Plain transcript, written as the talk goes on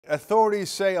Authorities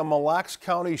say a Mille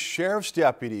County Sheriff's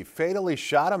deputy fatally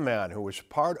shot a man who was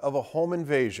part of a home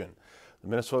invasion. The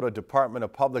Minnesota Department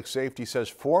of Public Safety says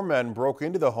 4 men broke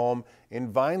into the home in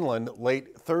Vineland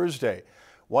late Thursday.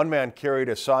 One man carried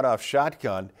a sawed-off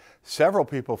shotgun. Several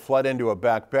people fled into a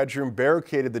back bedroom,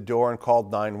 barricaded the door, and called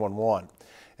 911.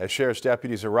 As sheriff's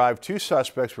deputies arrived, 2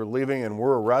 suspects were leaving and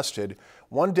were arrested.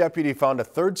 One deputy found a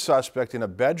 3rd suspect in a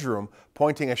bedroom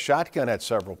pointing a shotgun at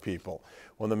several people.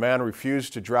 When the man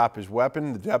refused to drop his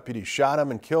weapon, the deputy shot him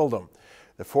and killed him.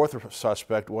 The 4th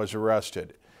suspect was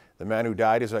arrested. The man who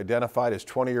died is identified as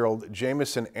 20-year-old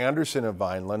Jamison Anderson of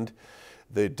Vineland.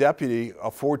 The deputy,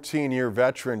 a 14-year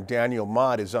veteran, Daniel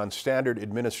Mott, is on standard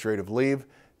administrative leave.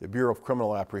 The Bureau of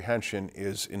Criminal Apprehension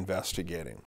is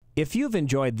investigating. If you've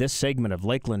enjoyed this segment of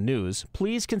Lakeland News,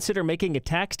 please consider making a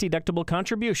tax-deductible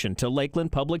contribution to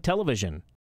Lakeland Public Television.